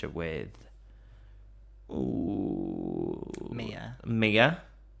adventure with... Mia.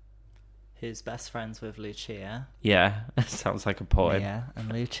 Who's best friends with Lucia. Yeah, sounds like a poem. Mia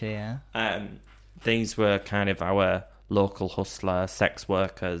and Lucia. These were kind of our local hustler, sex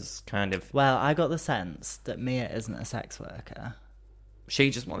workers, kind of... Well, I got the sense that Mia isn't a sex worker. She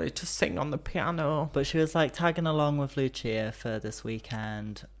just wanted to sing on the piano. But she was like tagging along with Lucia for this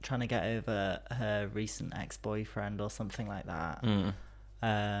weekend, trying to get over her recent ex-boyfriend or something like that.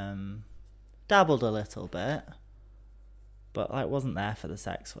 Dabbled a little bit, but like wasn't there for the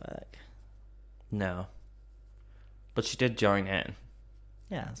sex work. No. But she did join in.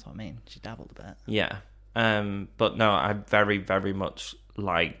 Yeah, that's what I mean. She dabbled a bit. Yeah. But no, I very, very much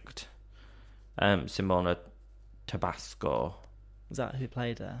liked Simona Tabasco. Was that who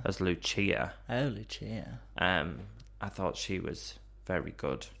played her? As Lucia. Oh, Lucia. I thought she was very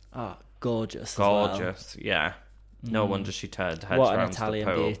good. Oh, gorgeous. Gorgeous, yeah. No wonder she turned heads What an around Italian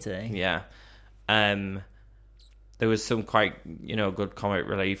the pool. beauty. Yeah. There was some quite, good comic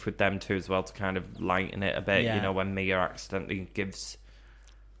relief with them too as well to kind of lighten it a bit. Yeah. When Mia accidentally gives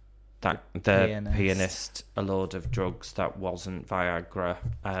the pianist. pianist a load of drugs that wasn't Viagra.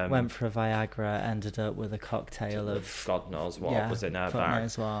 Went for a Viagra, ended up with a cocktail of God knows what was in her God bag.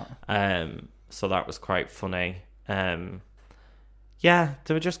 knows what. So that was quite funny. Yeah,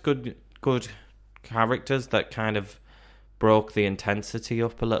 they were just good characters that kind of broke the intensity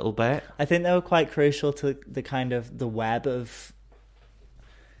up a little bit. I think they were quite crucial to the kind of the web of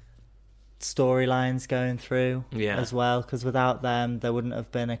storylines going through as well, because without them there wouldn't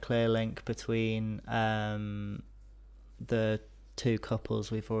have been a clear link between the two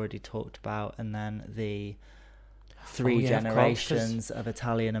couples we've already talked about and then the three generations of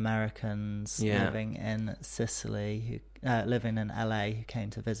Italian Americans living in Sicily, living in LA, who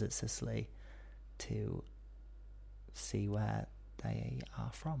came to visit Sicily to see where they are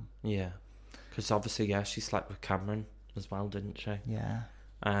from. Yeah, because obviously, she slept with Cameron as well, didn't she? Yeah.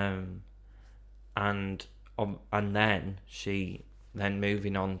 And then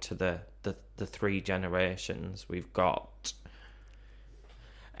moving on to the three generations, we've got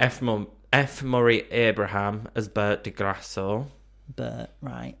F. Murray Abraham as Bert DeGrasso. Bert,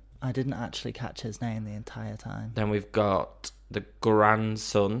 right. I didn't actually catch his name the entire time. Then we've got the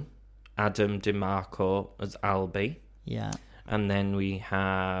grandson, Adam DeMarco as Albie. Yeah. And then we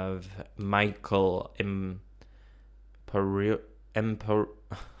have Michael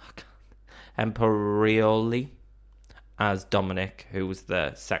Imperioli as Dominic, who was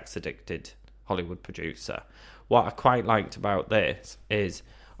the sex-addicted Hollywood producer. What I quite liked about this is,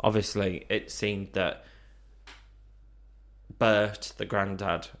 obviously, it seemed that Bert, the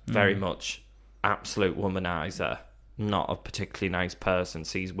granddad, very much absolute womanizer, not a particularly nice person,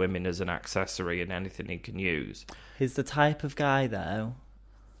 sees women as an accessory and anything he can use. He's the type of guy, though.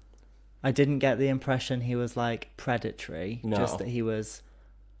 I didn't get the impression he was, like, predatory. No. Just that he was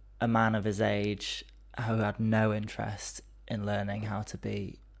a man of his age who had no interest in learning how to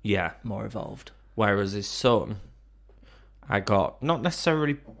be more evolved. Whereas his son, I got not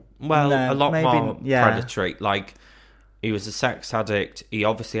necessarily, well, No, a lot maybe, more yeah. predatory. Like, he was a sex addict. He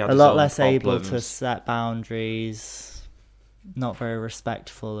obviously had A his lot own less able problems. to set boundaries. Not very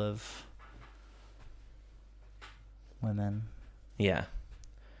respectful of women. Yeah.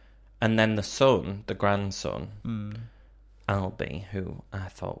 And then the son, the grandson, Albie, who I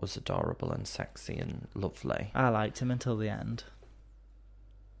thought was adorable and sexy and lovely, I liked him until the end.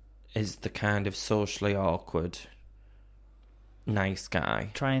 is the kind of socially awkward, nice guy.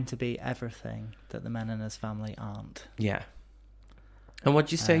 Trying to be everything that the men in his family aren't. Yeah. And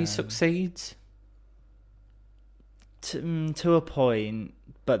would you say he succeeds? To a point,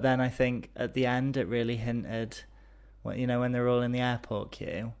 but then I think at the end it really hinted, when they're all in the airport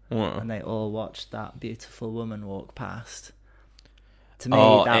queue and they all watched that beautiful woman walk past. To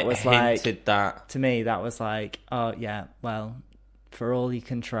me, that was like, that. To me, that was like, oh yeah, well, for all you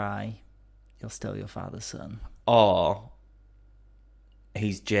can try, you're still your father's son. Or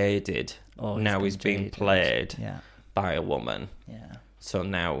he's jaded. Or now he's being jaded. played Yeah. by a woman. Yeah. So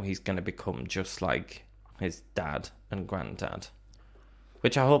now he's going to become just like his dad and granddad.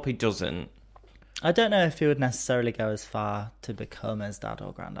 Which I hope he doesn't. I don't know if he would necessarily go as far to become his dad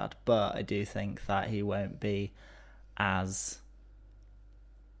or granddad, but I do think that he won't be as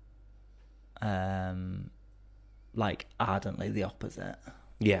like ardently the opposite.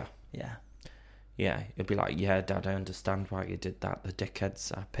 Yeah. Yeah. Yeah, it'd be like, yeah, Dad, I understand why you did that. The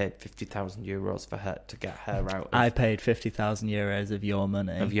dickheads, I paid €50,000 for her to get her out. I paid €50,000 of your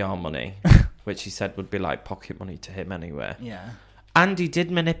money. Of your money, which he said would be like pocket money to him anyway. Yeah. And he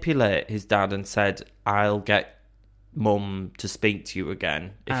did manipulate his dad and said, I'll get Mum to speak to you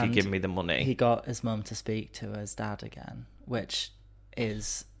again if you give me the money. He got his mum to speak to his dad again, which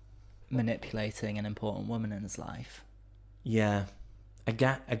is manipulating an important woman in his life. Yeah.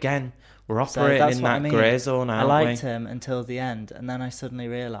 Again, we're operating in that grey zone, aren't we? I liked him until the end, and then I suddenly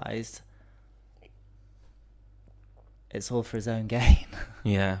realised it's all for his own gain.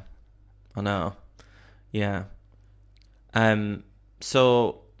 Yeah, I know. Yeah.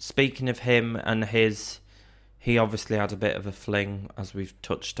 So, speaking of him and he obviously had a bit of a fling, as we've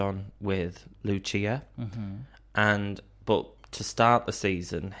touched on, with Lucia. Mm-hmm. But to start the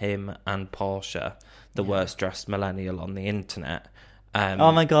season, him and Portia, the worst dressed millennial on the internet.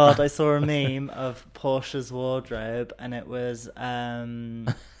 Oh my god, I saw a meme of Portia's wardrobe, and it was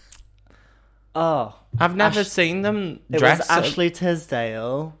I've never seen them dress. It was Ashley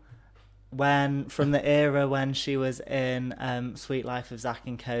Tisdale from the era when she was in Sweet Life of Zack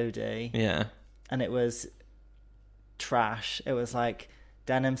and Cody. Yeah. And it was trash. It was like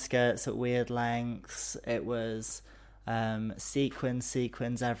denim skirts at weird lengths. It was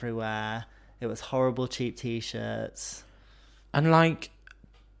sequins everywhere. It was horrible cheap t-shirts. And, like,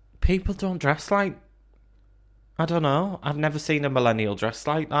 people don't dress like... I don't know. I've never seen a millennial dress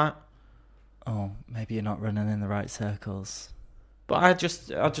like that. Oh, maybe you're not running in the right circles. But I just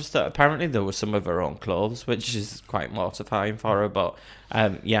thought apparently there were some of her own clothes, which is quite mortifying for her. But,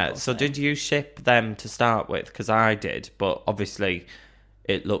 yeah. So did you ship them to start with? Because I did. But, obviously,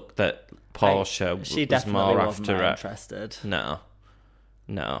 it looked that Portia was more after her. Interested. No.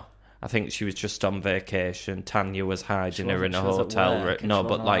 I think she was just on vacation. Tanya was hiding her in a hotel room. No,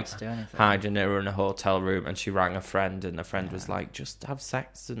 but like hiding her in a hotel room, and she rang a friend, and the friend was like, "Just have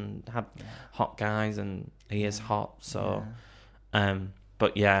sex and have hot guys," and he is hot. So,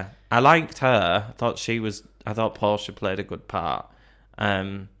 but yeah, I liked her. I thought Portia played a good part.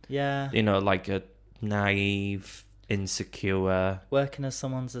 Like a naive, insecure, working as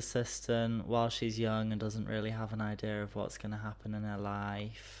someone's assistant while she's young and doesn't really have an idea of what's going to happen in her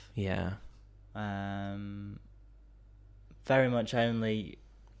life. Yeah. Very much only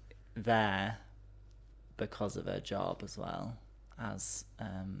there because of her job as well as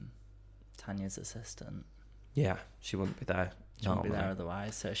Tanya's assistant. Yeah, she wouldn't be there. She wouldn't be there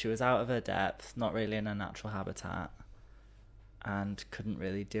otherwise. So she was out of her depth, not really in her natural habitat, and couldn't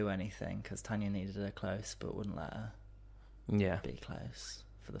really do anything because Tanya needed her close but wouldn't let her be close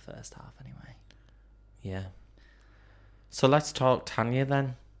for the first half anyway. Yeah. So let's talk Tanya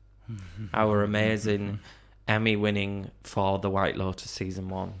then. Our amazing Emmy winning for The White Lotus season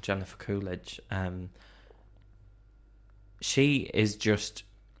 1, Jennifer Coolidge. She is just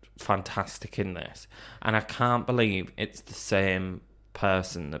fantastic in this, and I can't believe it's the same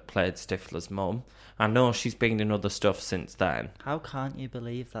person that played Stifler's mum. I know she's been in other stuff since then. How can't you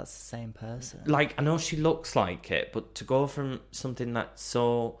believe that's the same person? Like, I know she looks like it, but to go from something that's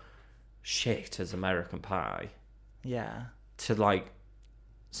so shit as American Pie, yeah, to like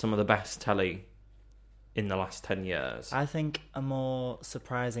some of the best telly in the last 10 years. I think a more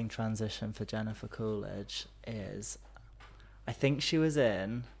surprising transition for Jennifer Coolidge is, I think she was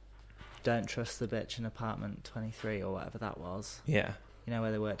in Don't Trust the Bitch in Apartment 23 or whatever that was. Yeah. You know,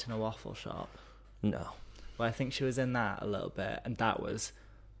 where they worked in a waffle shop? No. Well, I think she was in that a little bit, and that was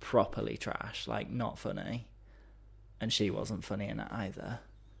properly trash, like not funny. And she wasn't funny in it either.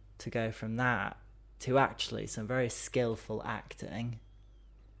 To go from that to actually some very skillful acting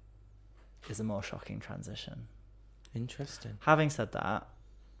is a more shocking transition. Interesting. Having said that,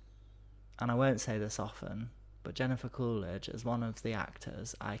 and I won't say this often, but Jennifer Coolidge is one of the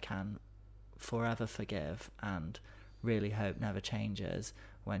actors I can forever forgive and really hope never changes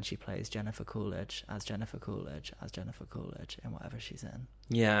when she plays Jennifer Coolidge as Jennifer Coolidge as Jennifer Coolidge in whatever she's in.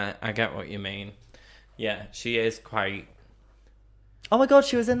 Yeah, I get what you mean. Yeah, she is quite... Oh my god,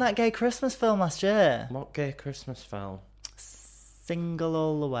 she was in that gay Christmas film last year. What gay Christmas film? Single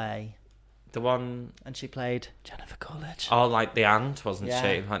All the Way. The one... And she played Jennifer Coolidge. Oh, like the aunt, wasn't Yeah.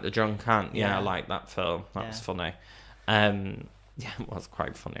 she? Like the drunk aunt. Yeah, Yeah. I like that film. That Yeah. was funny. Yeah, it was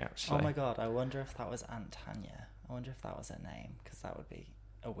quite funny, actually. Oh my god, I wonder if that was Aunt Tanya. I wonder if that was her name, because that would be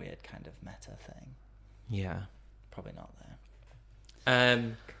a weird kind of meta thing. Yeah. Probably not,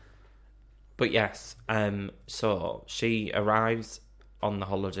 though. But yes, so she arrives on the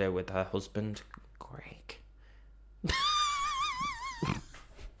holiday with her husband, Greg.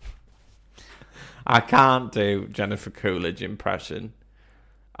 I can't do Jennifer Coolidge impression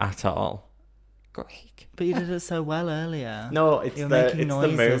at all. Greg. But you did it so well earlier. No, it's you were the making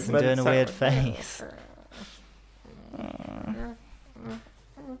noises and doing a weird face.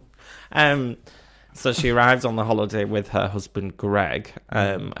 So she arrives on the holiday with her husband Greg,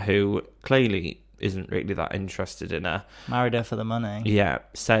 who clearly isn't really that interested in her. Married her for the money. Yeah,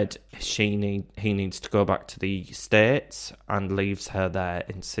 said he needs to go back to the States and leaves her there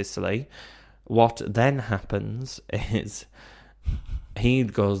in Sicily. What then happens is he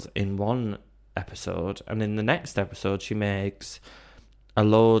goes in one episode, and in the next episode she makes a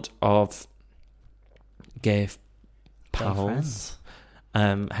load of gay pals.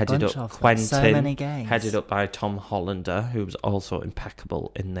 Headed Bunch up of them. Quentin, So many gays. headed up by Tom Hollander, who was also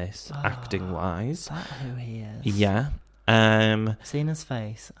impeccable in this, acting wise. Is that who he is? Yeah. I've seen his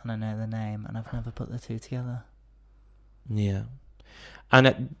face and I know the name, and I've never put the two together. Yeah. And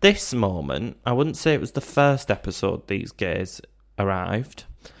at this moment, I wouldn't say it was the first episode these gays arrived,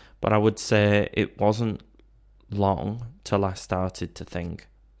 but I would say it wasn't long till I started to think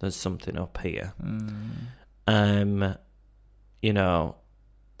there's something up here. You know,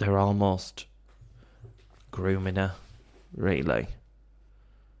 they're almost grooming her, really.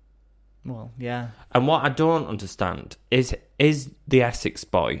 Well, yeah. And what I don't understand is the Essex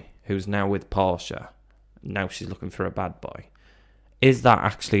boy, who's now with Portia, now she's looking for a bad boy, is that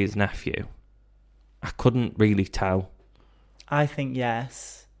actually his nephew? I couldn't really tell. I think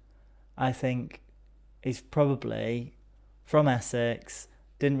yes. I think he's probably from Essex,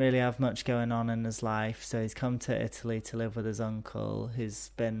 didn't really have much going on in his life, so he's come to Italy to live with his uncle, who's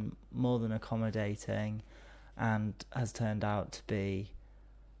been more than accommodating and has turned out to be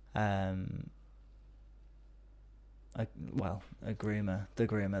a groomer, the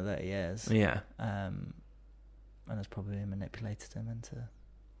groomer that he is. Yeah. And has probably manipulated him into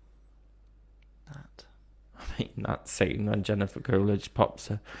that. I mean, that scene when Jennifer Coolidge pops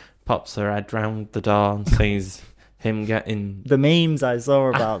her head round the door and sees him getting... The memes I saw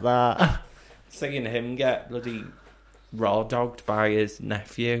about that. Seeing him get bloody raw dogged by his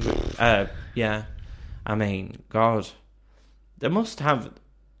nephew. Yeah. I mean, God. They must have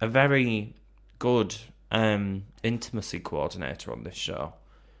a very good intimacy coordinator on this show.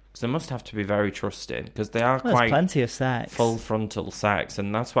 Because they must have to be very trusting. Because they are There's quite... plenty of sex. Full frontal sex.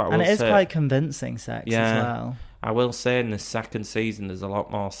 And that's what I will say. And it is quite convincing sex as well. I will say in the second season there's a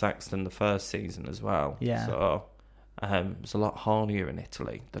lot more sex than the first season as well. Yeah. So it's a lot hornier in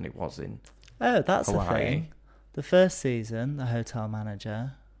Italy than it was in Oh, that's Hawaii. the thing. The first season, the hotel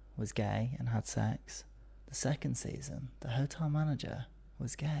manager was gay and had sex. The second season, the hotel manager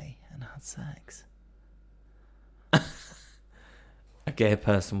was gay and had sex. A gay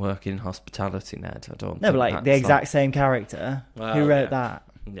person working in hospitality, Ned. I don't No, think but like that's the exact same character. Well, Who wrote yeah. that?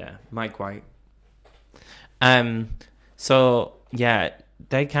 Yeah, Mike White. So yeah,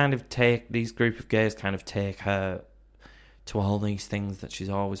 they kind of these group of gays kind of take her to all these things that she's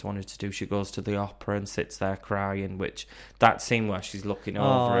always wanted to do. She goes to the opera and sits there crying, which that scene where she's looking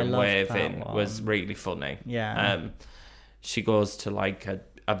over and waving was really funny. Yeah. She goes to like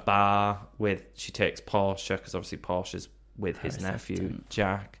a bar she takes Portia, because obviously Portia's with his nephew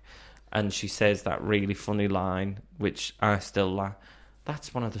Jack, and she says that really funny line, which I still laugh.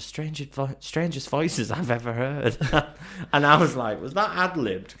 That's one of the strangest voices I've ever heard. And I was like, was that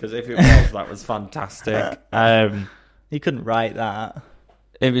ad-libbed? Because if it was, that was fantastic. You couldn't write that.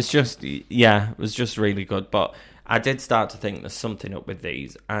 It was just, it was just really good. But I did start to think there's something up with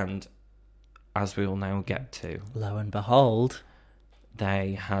these. And as we will now get to, lo and behold,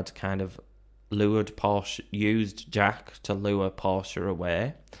 they had kind of used Jack to lure Portia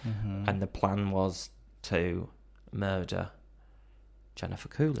away. Mm-hmm. And the plan was to murder Jennifer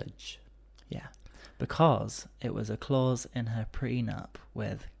Coolidge. Yeah, because it was a clause in her prenup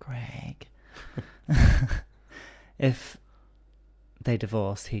with Greg. If they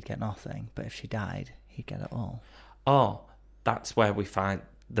divorced, he'd get nothing, but if she died, he'd get it all. Oh, that's where we find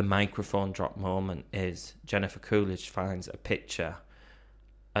the microphone drop moment. Is Jennifer Coolidge finds a picture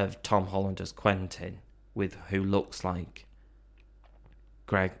of Tom Holland as Quentin, who looks like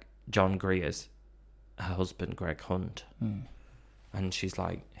John Greer's her husband, Greg Hunt. Mm. And she's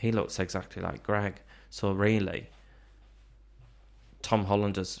like, he looks exactly like Greg. So really, Tom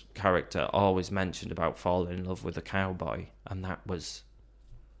Hollander's character always mentioned about falling in love with a cowboy, and that was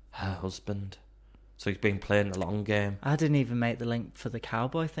her husband. So he's been playing the long game. I didn't even make the link for the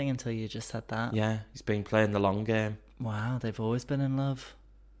cowboy thing until you just said that. Yeah, he's been playing the long game. Wow, they've always been in love.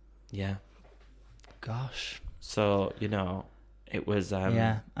 Yeah. Gosh. So, it was...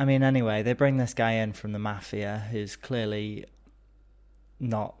 yeah, I mean, anyway, they bring this guy in from the mafia who's clearly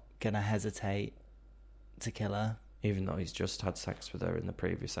not going to hesitate to kill her. Even though he's just had sex with her in the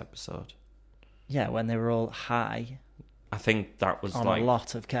previous episode. Yeah, when they were all high. I think that was on a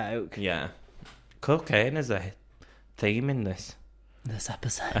lot of coke. Yeah. Cocaine is a theme in this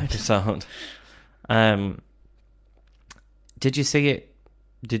episode. Did you see it?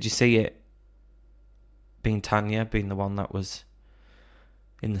 Did you see it being Tanya, being the one that was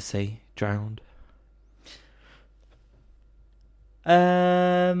in the sea, drowned?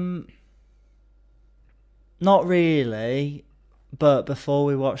 Not really, but before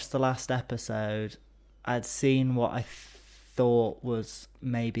we watched the last episode, I'd seen what I thought was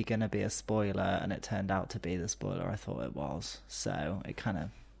maybe going to be a spoiler, and it turned out to be the spoiler I thought it was. So it kind of...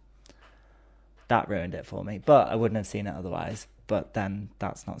 that ruined it for me, but I wouldn't have seen it otherwise. But then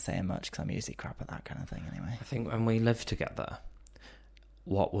that's not saying much, because I'm usually crap at that kind of thing anyway. I think when we live together,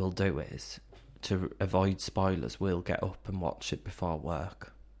 what we'll do is, to avoid spoilers, we'll get up and watch it before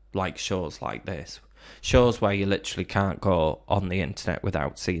work. Like shows like this. Shows where you literally can't go on the internet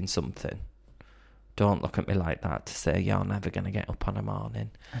without seeing something. Don't look at me like that to say you're never going to get up on a morning.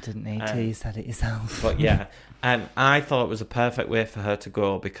 I didn't need to, you said it yourself. But yeah, I thought it was a perfect way for her to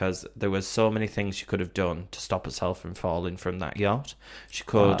go, because there was so many things she could have done to stop herself from falling from that yacht. She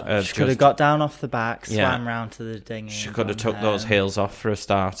could have got down off the back, swam round to the dinghy. She could have took those heels off for a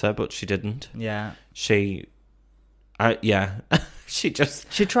starter, but she didn't. Yeah. She tried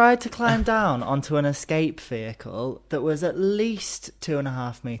to climb down onto an escape vehicle that was at least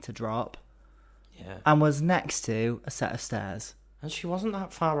 2.5 metre drop. Yeah. And was next to a set of stairs. And she wasn't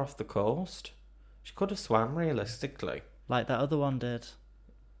that far off the coast. She could have swam realistically. Like that other one did.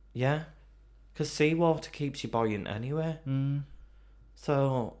 Yeah. Because seawater keeps you buoyant anyway. Mm.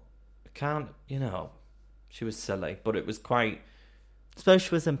 So, she was silly, but it was quite... I suppose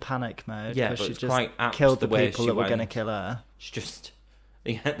she was in panic mode. Yeah, but she just quite killed the people that were going to kill her. She just...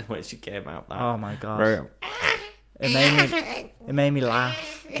 Yeah, the way she came out. Oh my gosh. It made me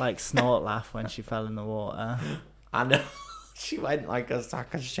laugh, like snort laugh when she fell in the water. I know. She went like a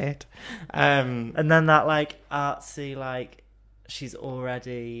sack of shit. And then that like artsy, like she's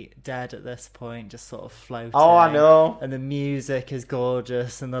already dead at this point, just sort of floating. Oh, I know. And the music is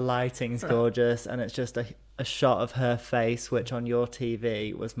gorgeous and the lighting's gorgeous, and it's just a shot of her face, which on your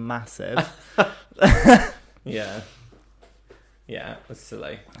TV was massive. Yeah. Yeah, it was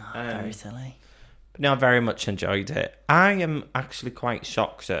silly. Oh, very silly. But no, I very much enjoyed it. I am actually quite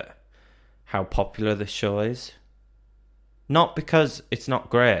shocked at how popular this show is. Not because it's not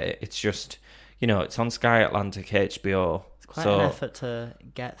great, it's just, it's on Sky Atlantic HBO. It's quite an effort to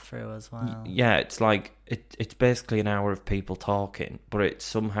get through as well. Yeah, it's like, it's basically an hour of people talking, but it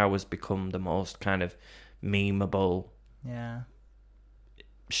somehow has become the most kind of memeable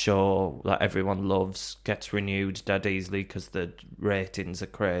show that everyone loves, gets renewed dead easily because the ratings are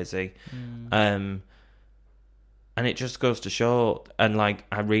crazy. And it just goes to show, and like,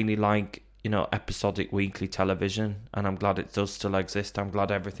 I really like, episodic weekly television, and I'm glad it does still exist. I'm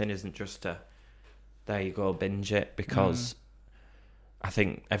glad everything isn't just there you go, binge it, because I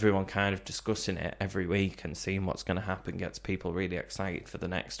think everyone kind of discussing it every week and seeing what's going to happen gets people really excited for the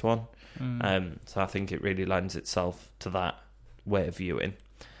next one. So I think it really lends itself to that way of viewing.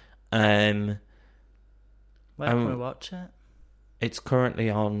 Where can we watch it? It's currently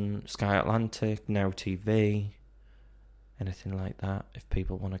on Sky Atlantic, Now TV, anything like that, if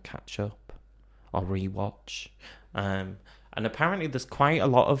people want to catch up or rewatch. And apparently there's quite a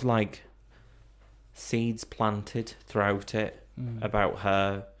lot of like seeds planted throughout it about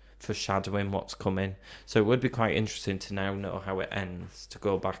her foreshadowing what's coming. So it would be quite interesting to now know how it ends, to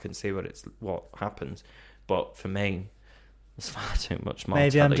go back and see what happens. But for me, there's far too much more.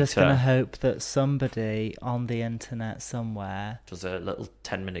 Maybe I'm just going to hope that somebody on the internet somewhere does a little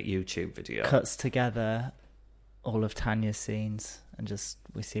 10-minute YouTube video, cuts together all of Tanya's scenes, and just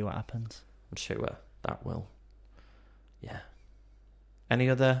we see what happens. I'm sure that will. Yeah. Any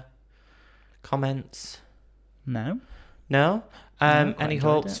other comments? No. Any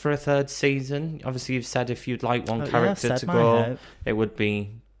hopes for a third season? Obviously, you've said if you'd like one character to go, it would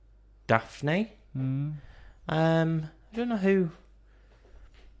be Daphne. I don't know who.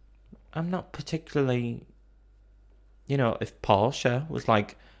 I'm not particularly, if Portia was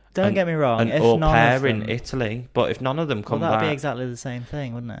like, don't get me wrong, an if au none pair of them, in Italy, but if none of them come that'd back, be exactly the same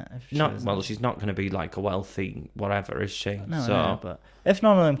thing, wouldn't it? She's not going to be like a wealthy whatever, is she? No, but if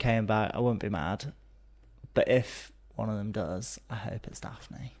none of them came back, I wouldn't be mad. But if one of them does, I hope it's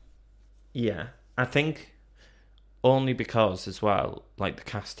Daphne. Yeah, I think only because as well, like the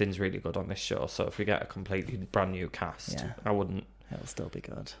casting's really good on this show. So if we get a completely brand new cast, I wouldn't. It'll still be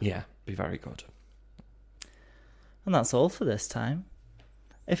good. Yeah, be very good. And that's all for this time.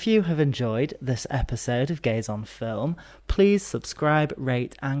 If you have enjoyed this episode of Gaze on Film, please subscribe,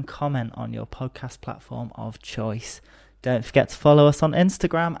 rate and comment on your podcast platform of choice. Don't forget to follow us on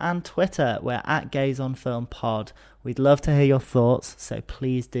Instagram and Twitter. We're at Gaze on Film Pod. We'd love to hear your thoughts, so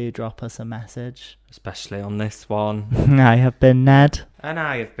please do drop us a message. Especially on this one. I have been Ned. And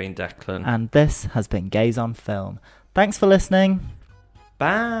I have been Declan. And this has been Gaze on Film. Thanks for listening.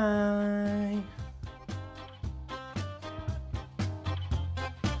 Bye.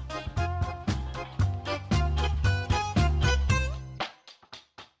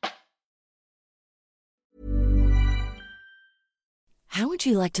 How would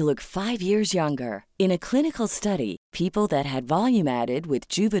you like to look 5 years younger? In a clinical study, people that had volume added with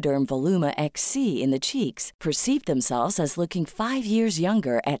Juvederm Voluma XC in the cheeks perceived themselves as looking 5 years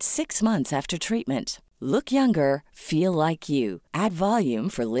younger at 6 months after treatment. Look younger, feel like you. Add volume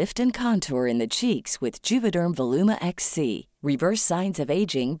for lift and contour in the cheeks with Juvederm Voluma XC. Reverse signs of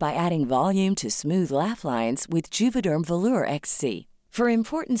aging by adding volume to smooth laugh lines with Juvederm Volure XC. For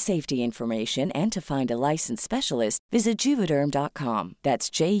important safety information and to find a licensed specialist, visit Juvederm.com. That's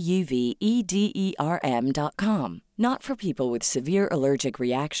JUVEDERM.com. Not for people with severe allergic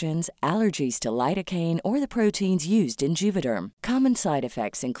reactions, allergies to lidocaine, or the proteins used in Juvederm. Common side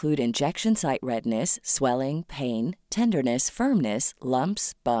effects include injection site redness, swelling, pain, tenderness, firmness,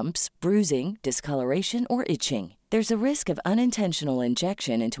 lumps, bumps, bruising, discoloration, or itching. There's a risk of unintentional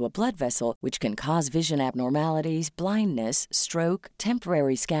injection into a blood vessel, which can cause vision abnormalities, blindness, stroke,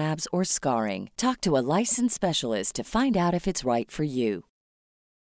 temporary scabs, or scarring. Talk to a licensed specialist to find out if it's right for you.